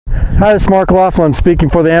Hi, this is Mark Laughlin speaking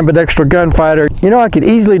for the Ambidextral Gunfighter. You know, I could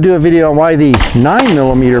easily do a video on why the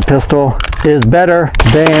 9mm pistol is better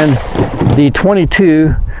than the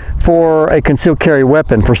 22 for a concealed carry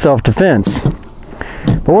weapon for self-defense.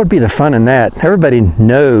 But what would be the fun in that? Everybody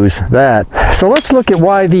knows that. So let's look at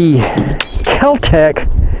why the KelTec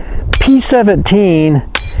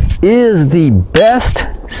P17 is the best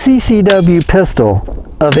CCW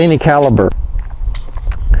pistol of any caliber.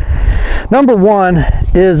 Number one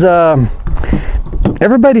is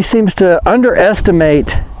everybody seems to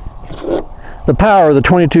underestimate the power of the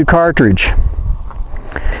 22 cartridge,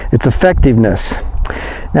 its effectiveness.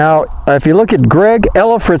 Now, if you look at Greg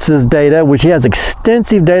Ellifritz's data, which he has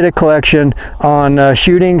extensive data collection on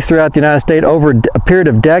shootings throughout the United States over a period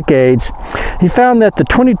of decades, he found that the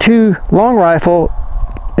 22 long rifle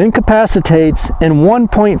incapacitates in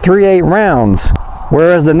 1.38 rounds,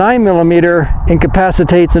 whereas the 9mm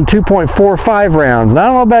incapacitates in 2.45 rounds. And I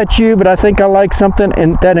don't know about you, but I think I like something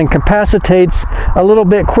that incapacitates a little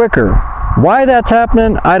bit quicker. Why that's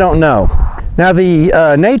happening, I don't know. Now,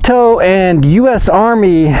 the NATO and U.S.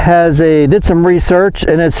 Army did some research,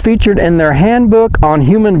 and it's featured in their handbook on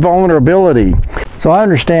human vulnerability. So I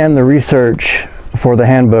understand the research for the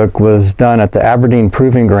handbook was done at the Aberdeen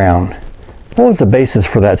Proving Ground. What was the basis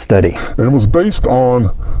for that study? And it was based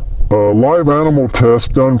on live animal tests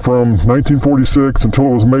done from 1946 until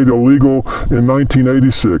it was made illegal in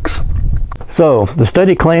 1986. So the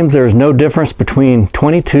study claims there is no difference between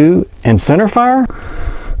 22 and centerfire?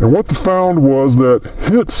 And what they found was that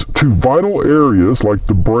hits to vital areas like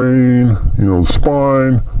the brain, the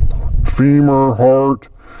spine, femur, heart,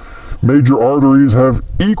 major arteries have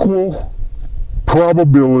equal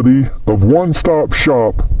probability of one-stop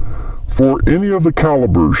shop for any of the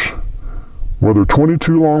calibers, whether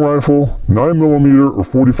 22 long rifle, 9mm, or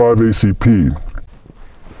 45 ACP.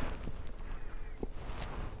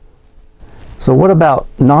 So what about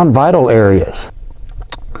non-vital areas?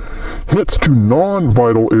 Hits to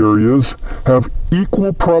non-vital areas have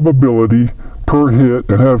equal probability per hit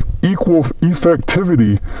and have equal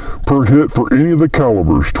effectivity per hit for any of the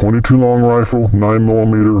calibers, 22 long rifle,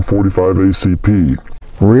 9mm, and 45 ACP.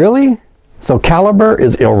 Really? So caliber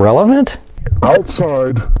is irrelevant?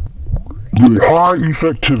 Outside the high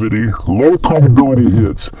effectivity, low probability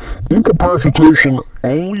hits, incapacitation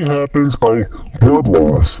only happens by blood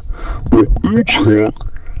loss, but each hit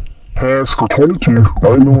has, for 22,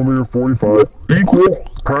 9mm, 45, equal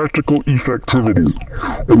practical effectivity,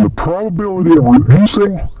 and the probability of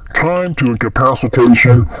reducing time to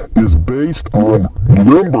incapacitation is based on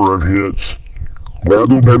number of hits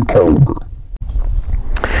rather than caliber.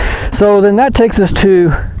 So then that takes us to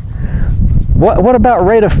what about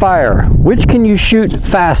rate of fire? Which can you shoot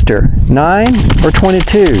faster, 9 or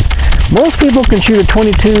 22? Most people can shoot a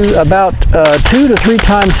 22 about 2 to 3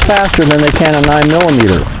 times faster than they can a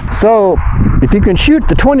 9mm. So if you can shoot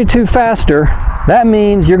the 22 faster, that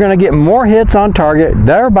means you're going to get more hits on target,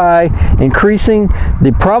 thereby increasing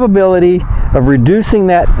the probability of reducing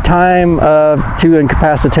that time to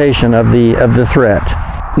incapacitation of the threat.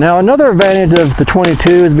 Now, another advantage of the 22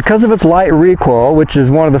 is because of its light recoil, which is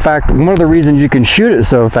one of the reasons you can shoot it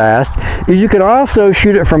so fast, is you can also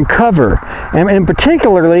shoot it from cover, and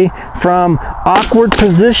particularly from awkward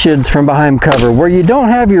positions from behind cover where you don't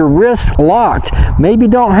have your wrist locked, maybe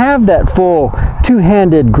don't have that full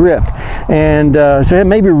two-handed grip, and so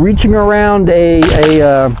maybe reaching around a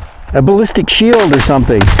ballistic shield or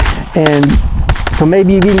something, and so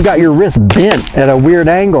maybe you've even got your wrist bent at a weird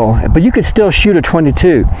angle, but you could still shoot a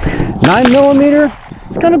 22. 9mm,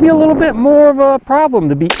 it's going to be a little bit more of a problem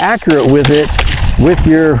to be accurate with it, with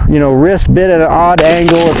your wrist bent at an odd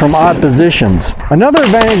angle or from odd positions. Another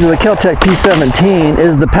advantage of the KelTec P17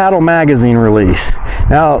 is the paddle magazine release.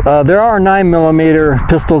 Now, there are 9mm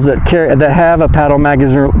pistols that have a paddle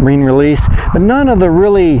magazine release, but none of the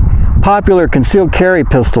really popular concealed carry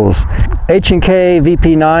pistols. H&K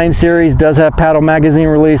VP9 series does have paddle magazine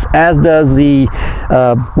release, as does the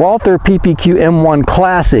Walther PPQ M1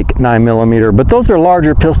 Classic 9mm, but those are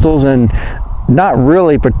larger pistols and not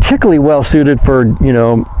really particularly well suited for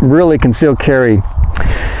really concealed carry.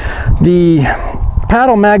 The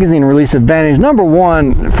paddle magazine release advantage, number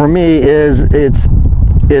one for me, is it's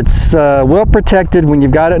well protected when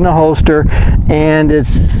you've got it in a holster, and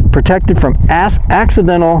it's protected from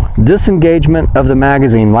accidental disengagement of the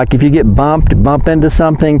magazine. Like if you get bump into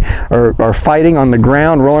something, or fighting on the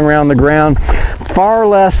ground, rolling around the ground, far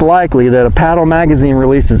less likely that a paddle magazine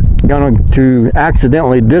release is going to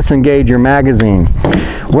accidentally disengage your magazine.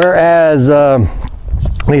 Whereas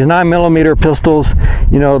these 9mm pistols,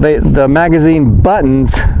 you know, the magazine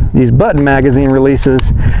buttons, these button magazine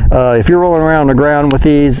releases, if you're rolling around the ground with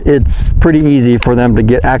these, it's pretty easy for them to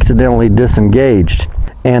get accidentally disengaged.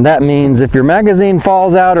 And that means if your magazine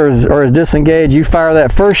falls out or is disengaged, you fire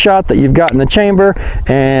that first shot that you've got in the chamber,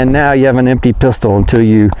 and now you have an empty pistol until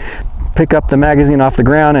you pick up the magazine off the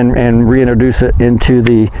ground and reintroduce it into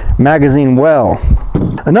the magazine well.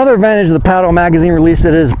 Another advantage of the paddle magazine release is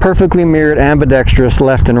that it is perfectly mirrored ambidextrous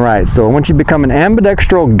left and right. So once you become an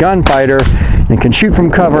ambidextral gunfighter and can shoot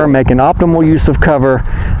from cover, make an optimal use of cover,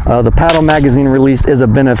 the paddle magazine release is a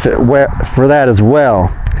benefit for that as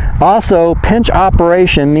well. Also, pinch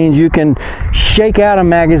operation means you can shake out a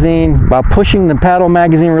magazine by pushing the paddle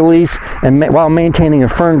magazine release and while maintaining a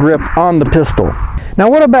firm grip on the pistol. Now,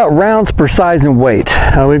 what about rounds per size and weight?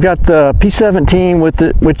 We've got the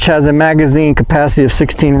P17 which has a magazine capacity of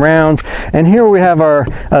 16 rounds, and here we have our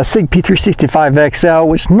SIG P365 XL,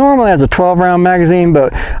 which normally has a 12-round magazine,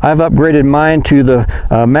 but I've upgraded mine to the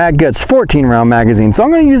MagGuts 14-round magazine. So I'm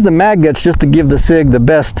going to use the MagGuts just to give the SIG the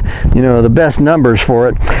best, you know, the best numbers for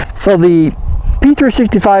it. So the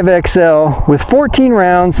P365 XL with 14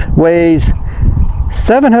 rounds weighs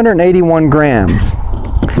 781 grams.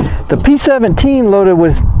 The P17 loaded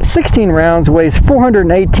with 16 rounds weighs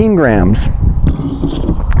 418 grams.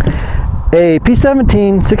 A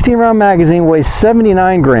P17 16-round magazine weighs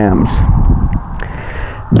 79 grams.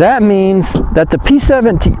 That means that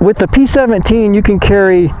with the P17 you can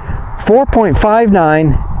carry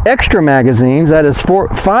 4.59 extra magazines, that is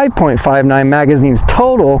 5.59 magazines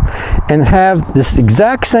total, and have this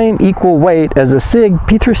exact same equal weight as a SIG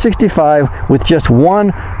P365 with just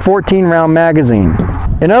one 14-round magazine.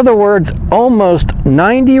 In other words, almost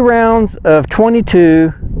 90 rounds of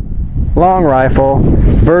 22 long rifle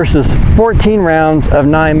versus 14 rounds of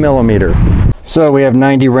 9mm. So we have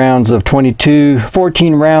 90 rounds of 22,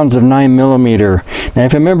 14 rounds of 9mm. Now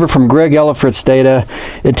if you remember from Greg Ellifritz data,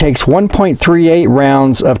 it takes 1.38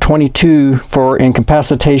 rounds of 22 for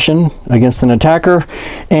incapacitation against an attacker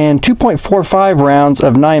and 2.45 rounds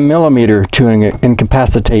of 9mm to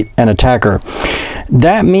incapacitate an attacker.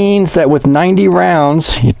 That means that with 90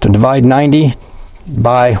 rounds, you have to divide 90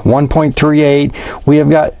 by 1.38, we have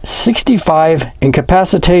got 65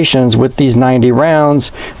 incapacitations with these 90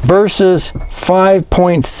 rounds versus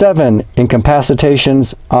 5.7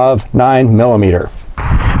 incapacitations of 9mm.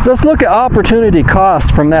 So let's look at opportunity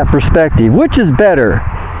cost from that perspective. Which is better,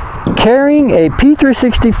 carrying a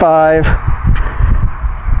P365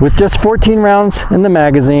 with just 14 rounds in the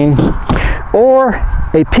magazine, or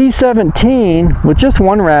a P17 with just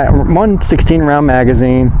one 16-round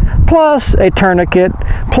magazine, plus a tourniquet,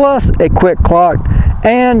 plus a quick clock,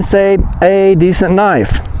 and say a decent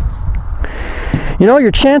knife? You know,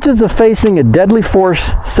 your chances of facing a deadly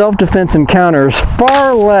force self-defense encounter is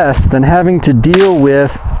far less than having to deal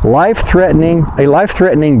with a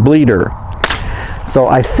life-threatening bleeder. So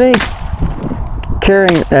I think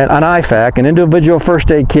carrying an IFAK, an individual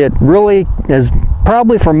first aid kit, really is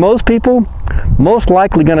probably for most people most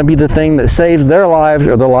likely going to be the thing that saves their lives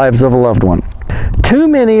or the lives of a loved one. Too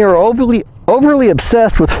many are overly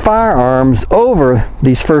obsessed with firearms over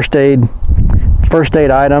these first aid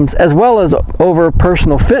items, as well as over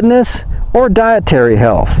personal fitness or dietary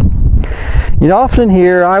health. You often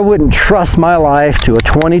hear, I wouldn't trust my life to a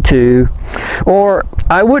 22, or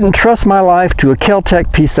I wouldn't trust my life to a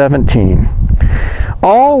KelTec P17.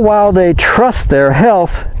 All while they trust their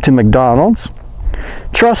health to McDonald's,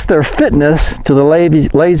 trust their fitness to the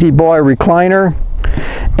lazy boy recliner,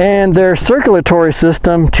 and their circulatory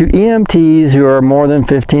system to EMTs who are more than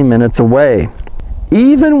 15 minutes away.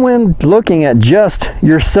 Even when looking at just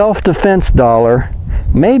your self-defense dollar,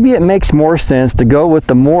 maybe it makes more sense to go with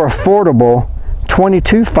the more affordable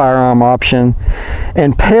 22 firearm option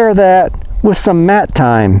and pair that with some mat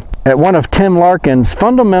time at one of Tim Larkin's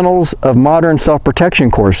Fundamentals of Modern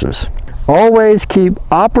Self-Protection courses. Always keep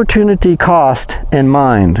opportunity cost in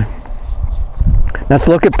mind. Let's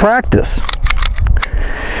look at practice.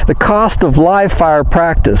 The cost of live fire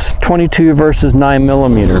practice, 22 versus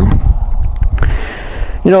 9mm.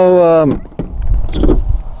 You know,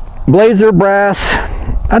 Blazer brass,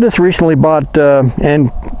 I just recently bought,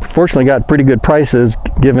 and fortunately got pretty good prices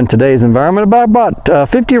given today's environment, but I bought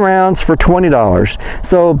 50 rounds for $20.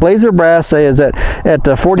 So Blazer brass, say, is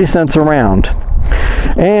at 40 cents a round.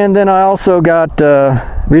 And then I also got,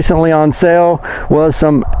 recently on sale, was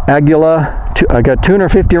some Aguila, I got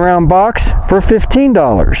 250 round box for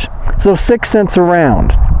 $15. So 6 cents a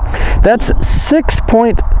round. That's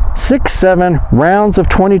 6.67 rounds of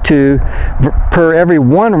 22 per every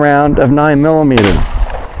 1 round of 9mm.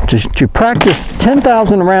 to practice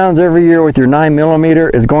 10,000 rounds every year with your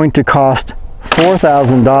 9mm is going to cost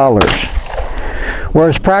 $4,000.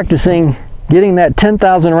 Whereas getting that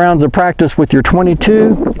 10,000 rounds of practice with your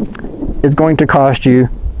 22 is going to cost you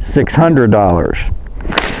 $600.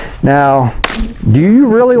 Now, do you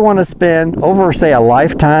really want to spend over, say, a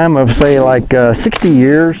lifetime of, say, like 60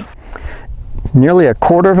 years, nearly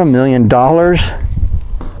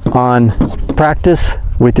 $250,000 on practice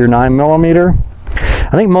with your 9mm?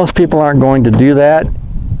 I think most people aren't going to do that,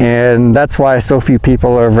 and that's why so few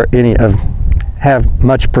people have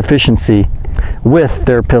much proficiency with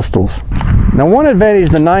their pistols. Now, one advantage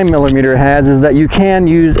the 9mm has is that you can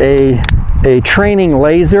use a training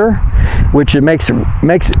laser, which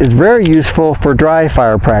is very useful for dry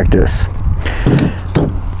fire practice.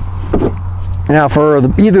 Now, for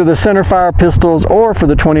either the centerfire pistols or for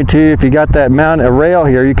the 22, if you got that mounted rail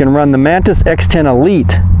here, you can run the MantisX 10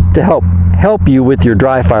 Elite to help you with your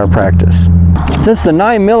dry fire practice. Since the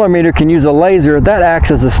 9mm can use a laser, that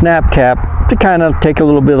acts as a snap cap to kind of take a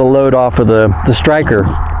little bit of load off of the striker.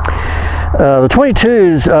 The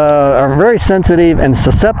 22s are very sensitive and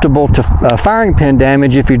susceptible to firing pin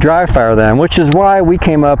damage if you dry fire them, which is why we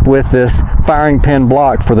came up with this firing pin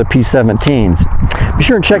block for the P17s. Be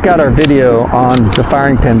sure and check out our video on the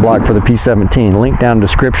firing pin block for the P17, link down in the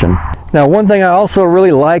description. Now, one thing I also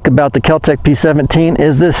really like about the KelTec P17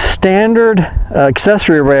 is this standard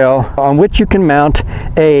accessory rail on which you can mount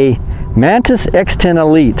a MantisX 10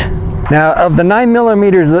 Elite. Now, of the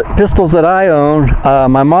 9mm pistols that I own,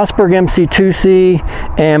 my Mossberg MC2C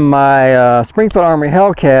and my Springfield Armory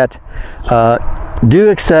Hellcat do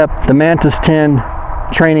accept the Mantis 10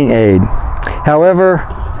 Training Aid. However,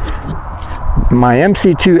 my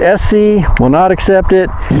MC2 SC will not accept it,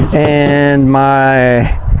 and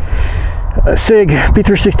my SIG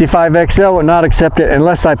P365 XL will not accept it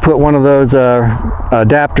unless I put one of those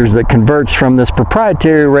adapters that converts from this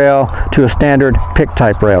proprietary rail to a standard pick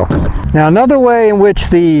type rail. Now, another way in which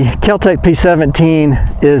the KelTec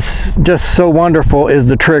P17 is just so wonderful is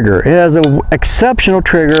the trigger. It has an exceptional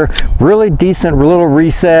trigger, really decent little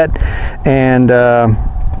reset, and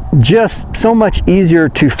just so much easier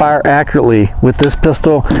to fire accurately with this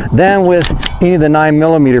pistol than with any of the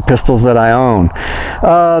 9mm pistols that I own.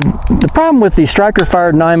 The problem with the striker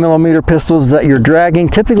fired 9mm pistols is that you're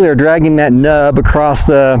typically are dragging that nub across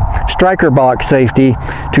the striker block safety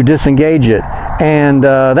to disengage it, and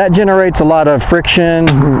that generates a lot of friction,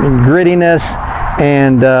 grittiness,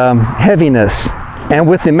 and heaviness. And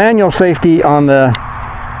with the manual safety on the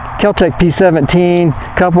KelTec P17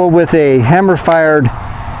 coupled with a hammer fired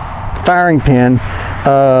firing pin,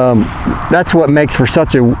 that's what makes for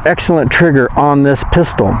such an excellent trigger on this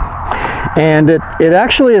pistol. And it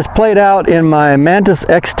actually is played out in my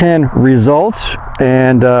MantisX 10 results,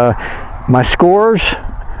 and my scores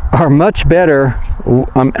are much better.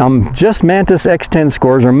 Just MantisX 10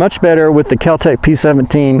 scores are much better with the KelTec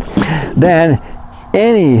P17 than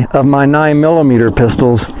any of my 9mm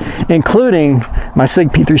pistols, including my SIG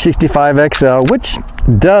P365 XL, which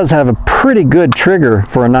does have a pretty good trigger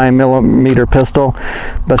for a 9mm pistol,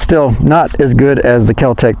 but still not as good as the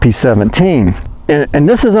KelTec P17. And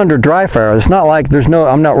this is under dry fire. It's not like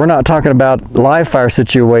we're not talking about live fire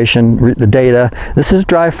situation data. This is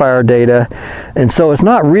dry fire data, and so it's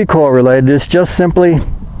not recoil related. It's just simply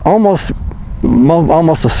almost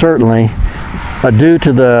certainly due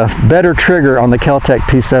to the better trigger on the KelTec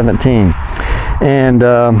P17. And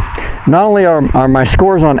not only are my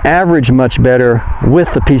scores on average much better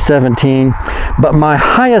with the P17, but my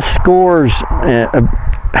highest scores,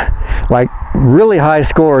 like really high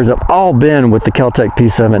scores, have all been with the KelTec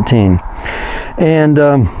P17. And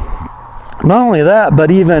not only that, but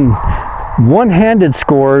even one-handed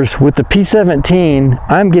scores with the P17,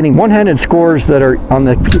 I'm getting one-handed scores that are on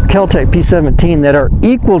the KelTec P17 that are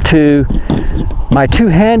equal to my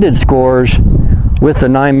two-handed scores with the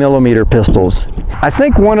 9mm pistols. I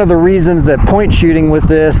think one of the reasons that point shooting with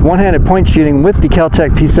this, one-handed point shooting with the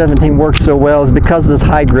KelTec P17 works so well is because of this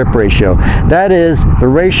high grip ratio. That is the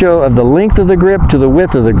ratio of the length of the grip to the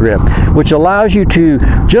width of the grip, which allows you to,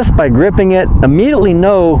 just by gripping it, immediately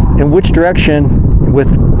know in which direction with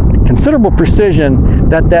considerable precision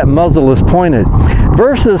that muzzle is pointed,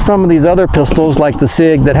 versus some of these other pistols like the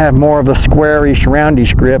SIG that have more of a squarish,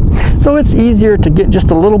 roundish grip, so it's easier to get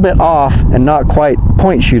just a little bit off and not quite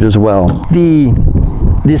point shoot as well.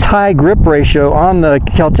 This high grip ratio on the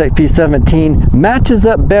KelTec P17 matches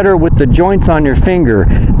up better with the joints on your finger,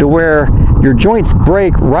 to where your joints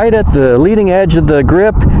break right at the leading edge of the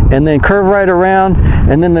grip and then curve right around,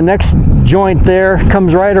 and then the next joint there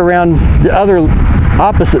comes right around the other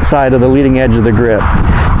opposite side of the leading edge of the grip.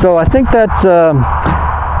 So I think that's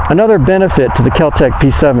another benefit to the KelTec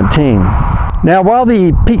P17. Now, while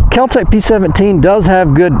the KelTec P17 does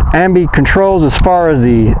have good ambi controls as far as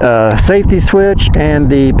the safety switch and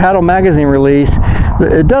the paddle magazine release,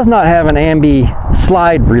 it does not have an ambi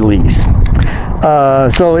slide release.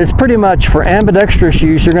 So it's pretty much for ambidextrous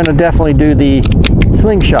use, you're going to definitely do the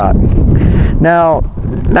slingshot. Now,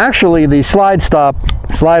 actually, the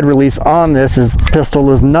slide release on this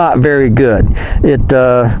pistol is not very good.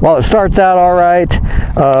 While it starts out all right,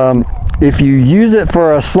 if you use it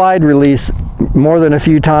for a slide release more than a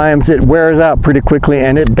few times, it wears out pretty quickly,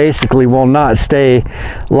 and it basically will not stay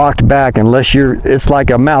locked back unless it's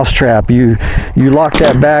like a mouse trap. You lock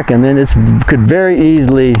that back, and then it could very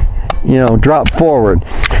easily, you know, drop forward.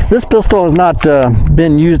 This pistol has not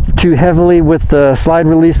been used too heavily with the slide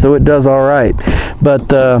release, so it does all right. But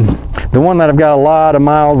the one that I've got a lot of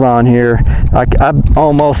miles on here, I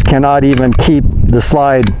almost cannot even keep the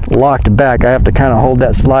slide locked back. I have to kind of hold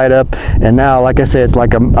that slide up, and now, like I said, it's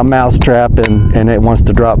like a mouse trap, and it wants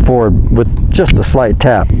to drop forward with just a slight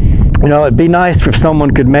tap. You know, it'd be nice if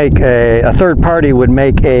someone could make a third party would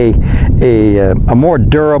make a more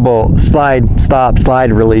durable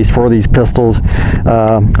slide release for these pistols.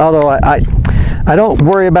 Although I don't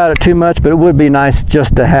worry about it too much, but it would be nice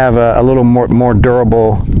just to have a little more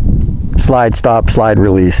durable slide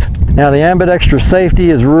release. Now, the ambidextrous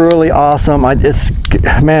safety is really awesome. It's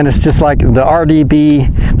just like the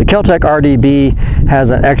RDB, the KelTec RDB has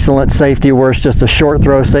an excellent safety where it's just a short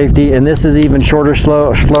throw safety, and this is even shorter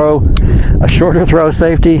a shorter throw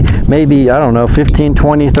safety, maybe, I don't know, 15,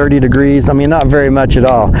 20, 30 degrees. I mean, not very much at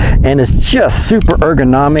all. And it's just super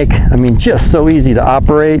ergonomic. I mean, just so easy to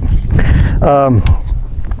operate.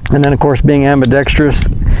 And then, of course, being ambidextrous.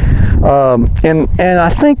 And I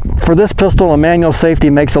think for this pistol, a manual safety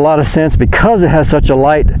makes a lot of sense because it has such a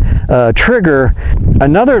light trigger.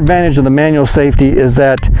 Another advantage of the manual safety is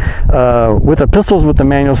that with the pistols with the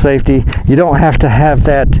manual safety, you don't have to have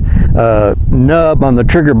that nub on the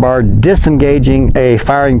trigger bar disengaging a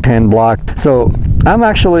firing pin block. So I'm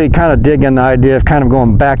actually kind of digging the idea of kind of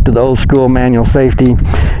going back to the old school manual safety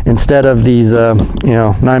instead of these, you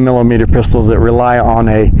know, 9mm pistols that rely on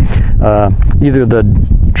either the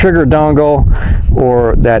trigger dongle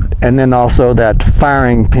or that, and then also that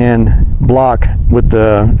firing pin block with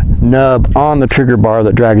the nub on the trigger bar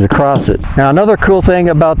that drags across it. Now, another cool thing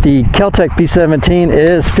about the KelTec P17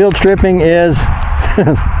 is field stripping is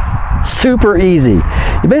super easy.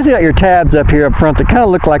 You basically got your tabs up here up front that kind of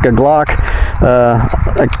look like a Glock,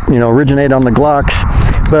 you know, originate on the Glocks,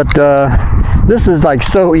 but this is like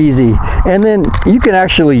so easy. And then you can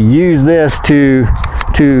actually use this to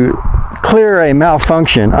clear a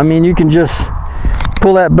malfunction. I mean, you can just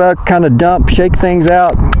pull that buck, kind of dump, shake things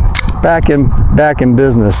out, back in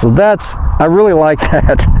business. So I really like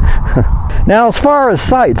that. Now, as far as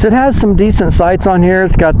sights, it has some decent sights on here.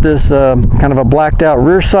 It's got this kind of a blacked out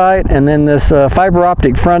rear sight, and then this fiber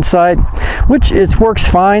optic front sight, which works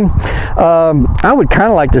fine. I would kind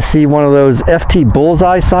of like to see one of those FT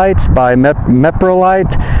bullseye sights by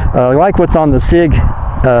Meprolite, like what's on the SIG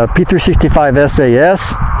P365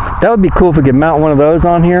 SAS. That would be cool if we could mount one of those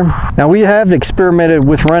on here. Now, we have experimented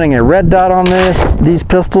with running a red dot on these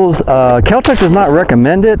pistols. KelTec does not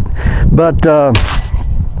recommend it, but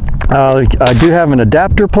I do have an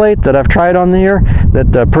adapter plate that I've tried on there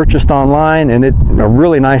that purchased online, and it's a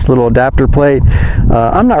really nice little adapter plate.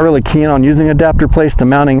 I'm not really keen on using adapter plates to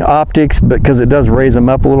mounting optics because it does raise them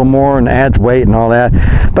up a little more and adds weight and all that.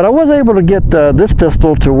 But I was able to get this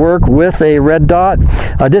pistol to work with a red dot.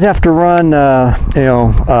 I did have to run you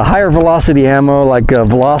know, higher velocity ammo like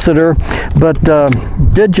Velocitor,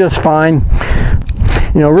 but did just fine.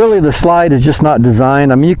 You know, really the slide is just not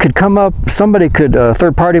designed. I mean, you could come up, somebody could,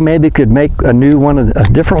 third party maybe could make a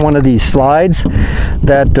different one of these slides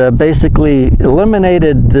that basically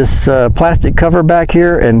eliminated this plastic cover back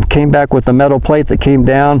here and came back with a metal plate that came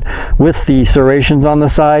down with the serrations on the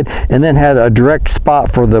side, and then had a direct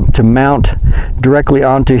spot for them to mount directly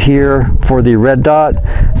onto here for the red dot.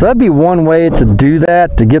 So that'd be one way to do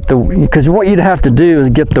that, to get because what you'd have to do is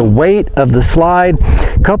get the weight of the slide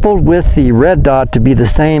coupled with the red dot to be the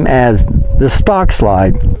same as the stock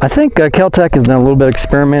slide. I think KelTec has done a little bit of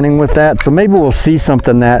experimenting with that, so maybe we'll see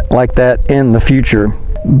something like that in the future.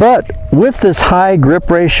 But with this high grip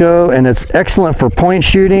ratio, and it's excellent for point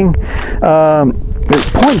shooting,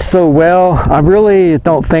 it points so well, I really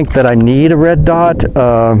don't think that I need a red dot,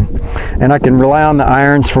 and I can rely on the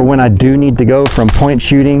irons for when I do need to go from point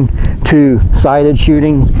shooting to sighted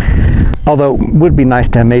shooting, although it would be nice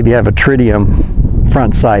to maybe have a tritium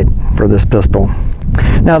front sight for this pistol.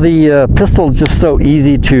 Now, the pistol is just so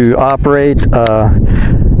easy to operate.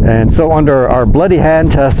 And so under our bloody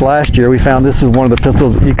hand test last year, we found this is one of the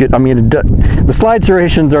pistols you could, I mean, the slide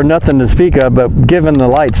serrations are nothing to speak of, but given the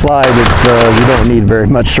light slide, it's you don't need very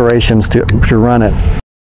much serrations to run it.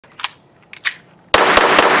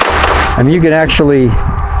 I mean, you can actually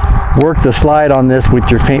work the slide on this with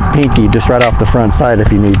your pinky just right off the front side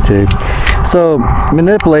if you need to. So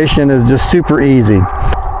manipulation is just super easy.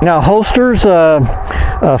 Now holsters,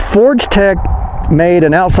 Forge Tech made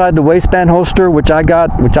an outside the waistband holster, which I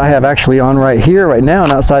have actually on right here right now,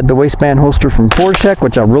 an outside the waistband holster from Forge Tech,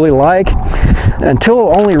 which I really like.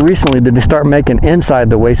 Until only recently did they start making inside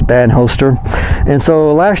the waistband holster, and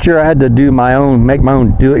so last year I had to make my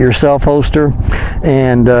own do-it-yourself holster,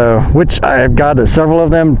 and which I've got several of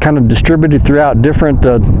them kind of distributed throughout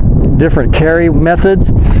different carry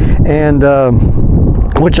methods, and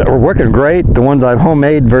which are working great. The ones I've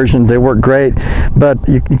homemade versions, they work great, but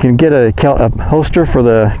you can get a holster for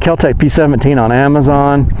the KelTec P17 on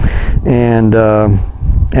Amazon, and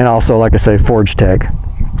also, like I say, Forge Tech.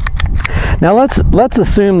 Now let's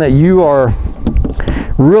assume that you are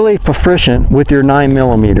really proficient with your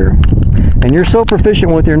 9mm, and you're so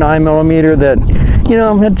proficient with your 9mm that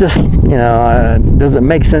it just does it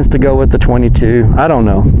make sense to go with the 22? I don't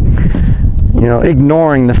know.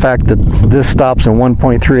 Ignoring the fact that this stops in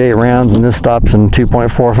 1.38 rounds and this stops in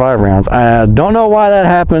 2.45 rounds. I don't know why that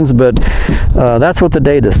happens, but that's what the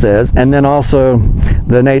data says. And then also,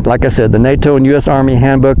 like I said, the NATO and U.S. Army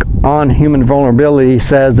Handbook on Human Vulnerability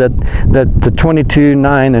says that the 22,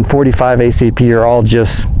 9, and 45 ACP are all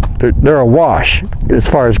just, they're a wash as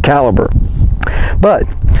far as caliber. But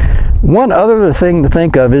one other thing to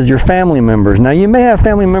think of is your family members. Now, you may have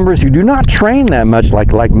family members who do not train that much,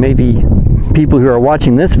 like maybe people who are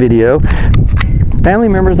watching this video, family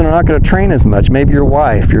members that are not going to train as much, maybe your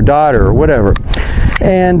wife, your daughter, or whatever.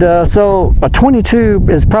 And so a 22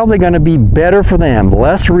 is probably going to be better for them,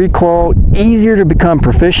 less recoil, easier to become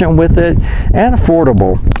proficient with it, and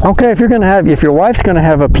affordable. Okay, if your wife's going to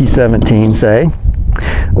have a P17, say,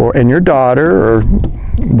 and your daughter, or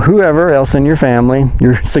whoever else in your family,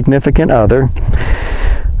 your significant other,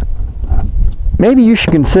 maybe you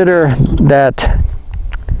should consider that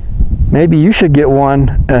maybe you should get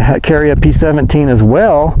one, carry a P17 as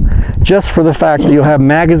well, just for the fact that you'll have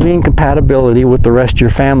magazine compatibility with the rest of your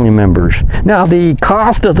family members. Now, the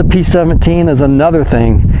cost of the P17 is another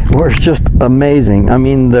thing where it's just amazing. I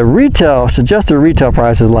mean, the suggested retail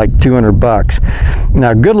price is like 200 bucks.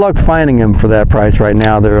 Now, good luck finding them for that price right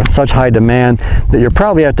now. They're such high demand that you'll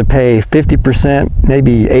probably have to pay 50%,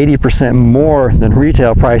 maybe 80% more than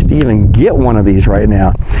retail price to even get one of these right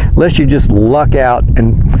now, unless you just luck out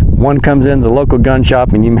and one comes in the local gun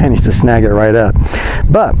shop and you manage to snag it right up.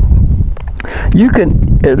 But you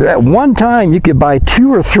can, at one time, you could buy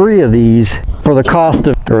 2 or 3 of these for the cost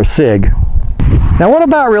of a SIG. Now, what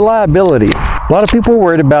about reliability? A lot of people are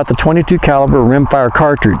worried about the 22 caliber rimfire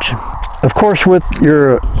cartridge. Of course, with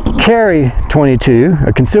your carry 22,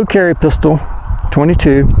 a concealed carry pistol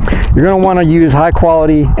 22, you're going to want to use high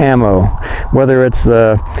quality ammo, whether it's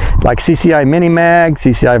like CCI Mini Mag,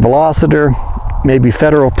 CCI Velocitor, maybe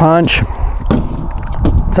Federal Punch,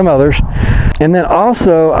 some others. And then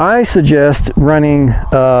also I suggest running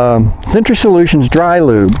Sentry Solutions Dry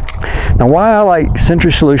Lube. Now, why I like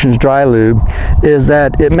Sentry Solutions Dry Lube is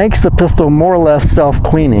that it makes the pistol more or less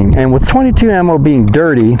self-cleaning, and with 22 ammo being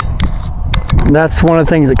dirty, that's one of the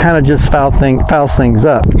things that kind of just fouls things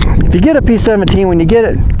up. If you get a P17, when you get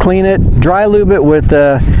it, clean it, dry lube it with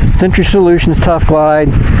Sentry Solutions Tough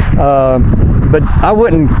Glide. But I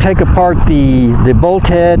wouldn't take apart the bolt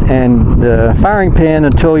head and the firing pin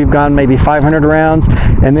until you've gone maybe 500 rounds,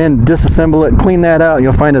 and then disassemble it and clean that out.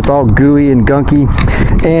 You'll find it's all gooey and gunky.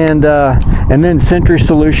 And then Sentry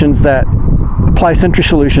Solutions, apply Sentry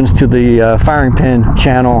Solutions to the firing pin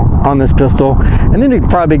channel on this pistol, and then you can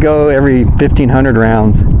probably go every 1500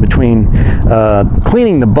 rounds between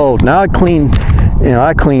cleaning the bolt. Now I clean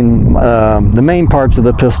the main parts of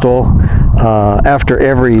the pistol after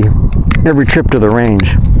every trip to the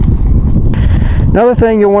range. Another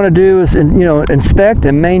thing you'll want to do is inspect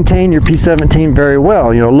and maintain your P17 very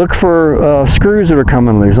well. Look for screws that are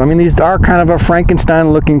coming loose. I mean, these are kind of a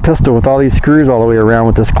Frankenstein looking pistol with all these screws all the way around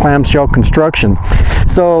with this clamshell construction.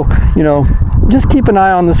 So just keep an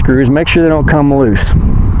eye on the screws, make sure they don't come loose.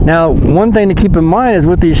 Now, one thing to keep in mind is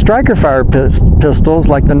with these striker fire pistols,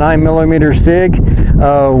 like the 9mm SIG,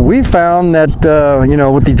 we found that, you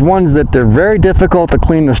know, with these ones that they're very difficult to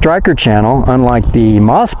clean the striker channel, unlike the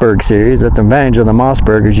Mossberg series. That's the advantage of the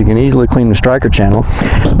Mossberg, is you can easily clean the striker channel.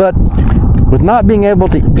 But with not being able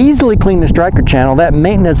to easily clean the striker channel, that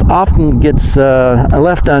maintenance often gets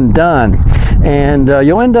left undone. And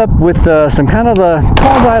you'll end up with some kind of a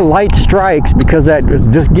quasi-light strikes because that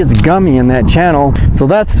just gets gummy in that channel. So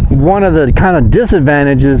that's one of the kind of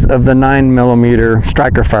disadvantages of the 9mm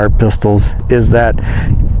striker fire pistols, is that,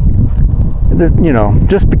 you know,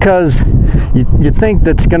 just because you think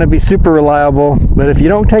that's going to be super reliable, but if you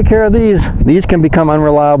don't take care of these can become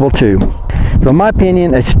unreliable too. So in my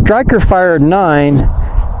opinion, a striker fire 9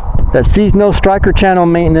 that sees no striker channel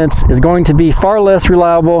maintenance is going to be far less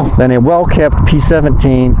reliable than a well-kept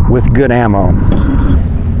P17 with good ammo.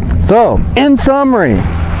 So, in summary,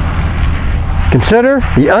 consider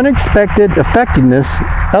the unexpected effectiveness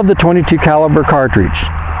of the .22 caliber cartridge.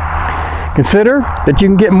 Consider that you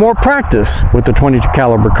can get more practice with the .22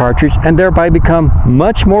 caliber cartridge and thereby become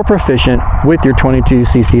much more proficient with your .22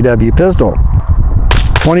 CCW pistol.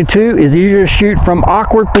 .22 is easier to shoot from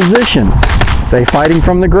awkward positions, say fighting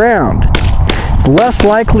from the ground. It's less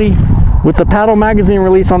likely, with the paddle magazine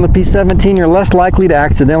release on the P17, you're less likely to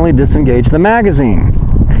accidentally disengage the magazine.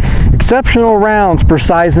 Exceptional rounds per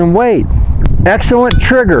size and weight. Excellent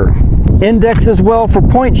trigger. Indexes well for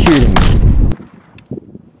point shooting.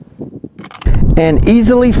 And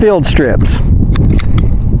easily field strips.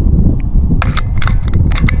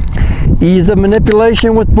 Ease of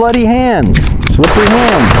manipulation with bloody hands, slippery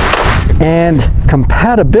hands, and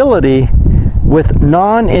compatibility with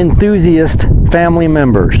non-enthusiast family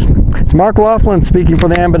members. It's Mark Laughlin speaking for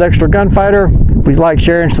the Ambidextral Gunfighter. Please like,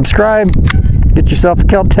 share, and subscribe. Get yourself a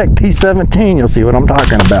KelTec P17. You'll see what I'm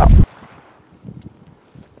talking about.